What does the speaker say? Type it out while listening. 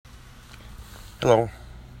Hello,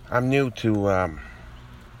 I'm new to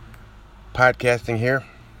podcasting here,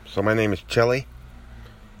 so my name is Chelly,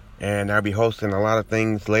 and I'll be hosting a lot of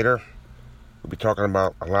things later. We'll be talking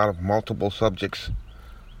about a lot of multiple subjects,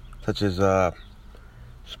 such as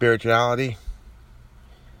spirituality,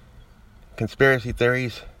 conspiracy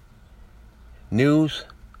theories, news,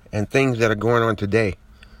 and things that are going on today.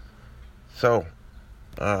 So,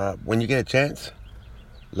 when you get a chance,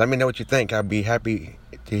 let me know what you think. I'll be happy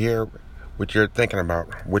to hear what you're thinking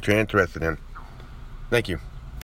about, what you're interested in. Thank you.